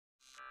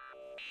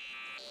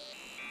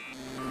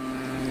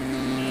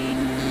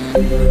All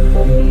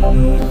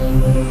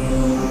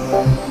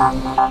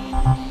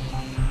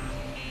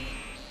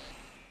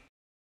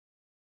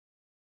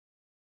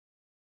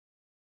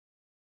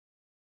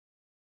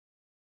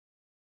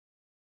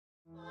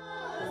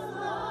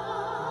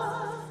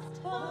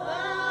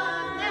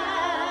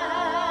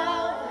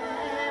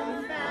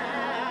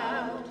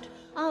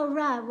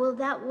right, well,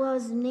 that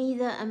was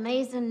neither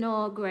amazing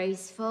nor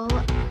graceful.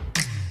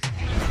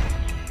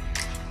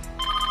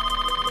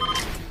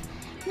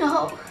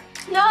 No!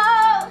 No!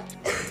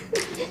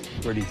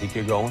 Where do you think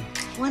you're going?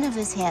 One of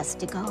us has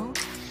to go.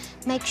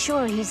 Make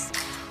sure he's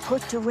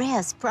put to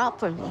rest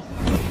properly.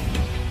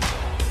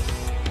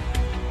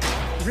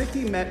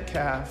 Ricky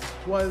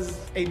Metcalf was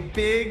a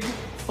big,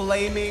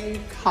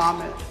 flaming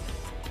comet.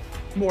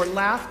 More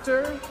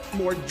laughter,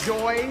 more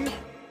joy,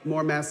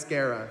 more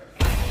mascara.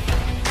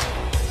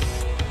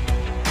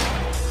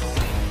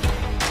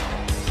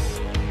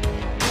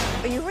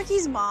 Are you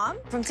Ricky's mom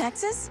from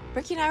Texas?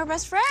 Ricky and I were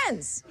best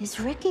friends.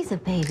 Is Ricky the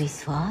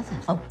baby's father?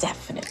 Oh,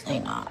 definitely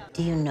not.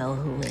 Do you know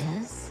who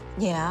is?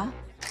 Yeah,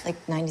 like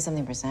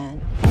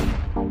 90-something%.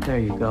 There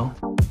you go.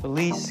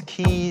 Police,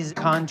 keys,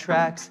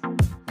 contracts.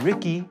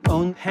 Ricky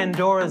owned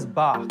Pandora's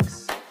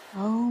box.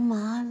 Oh,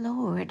 my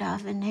Lord,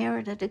 I've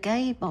inherited a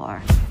gay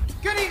bar.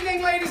 Good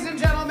evening, ladies and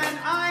gentlemen.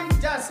 I'm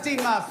Dusty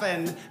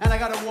Muffin, and I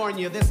gotta warn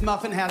you, this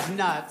muffin has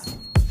nuts.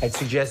 I'd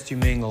suggest you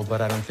mingle,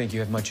 but I don't think you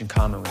have much in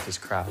common with this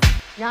crowd.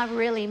 Not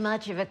really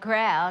much of a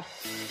crowd.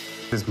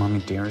 Is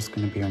Mommy Dearest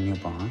gonna be our new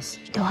boss?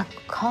 Do I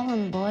call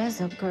them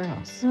boys or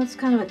girls? No, it's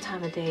kind of a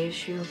time of day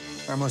issue.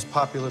 Our most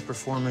popular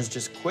performers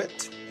just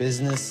quit.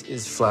 Business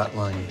is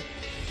flatlining.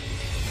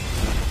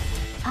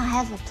 I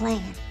have a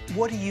plan.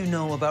 What do you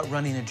know about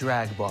running a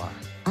drag bar?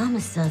 I'm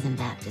a Southern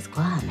Baptist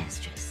choir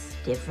mistress.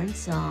 Different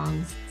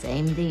songs,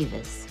 same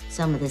divas.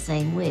 Some of the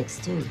same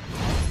wigs, too.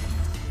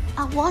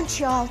 I want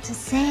y'all to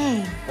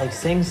sing. Like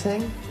sing?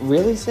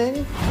 Really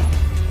sing?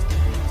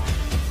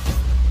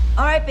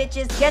 All right,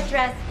 bitches, get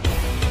dressed.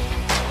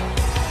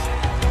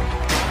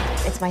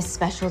 It's my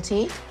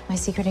specialty. My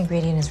secret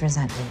ingredient is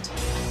resentment.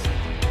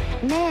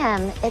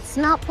 Ma'am, it's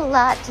not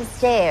polite to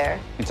stare.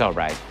 It's all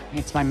right.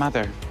 It's my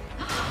mother.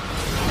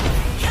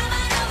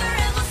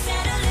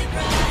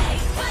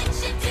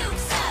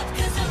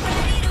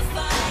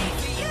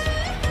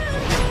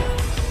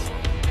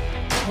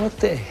 What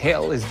the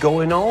hell is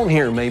going on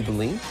here,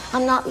 Maybelline?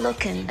 I'm not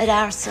looking at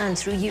our son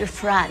through your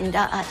frightened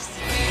eyes.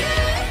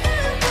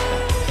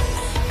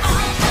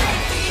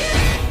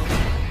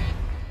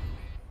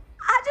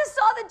 I just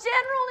saw the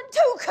general and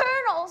 2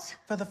 colonels.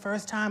 For the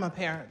first time,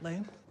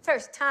 apparently.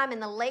 First time in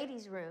the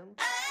ladies' room.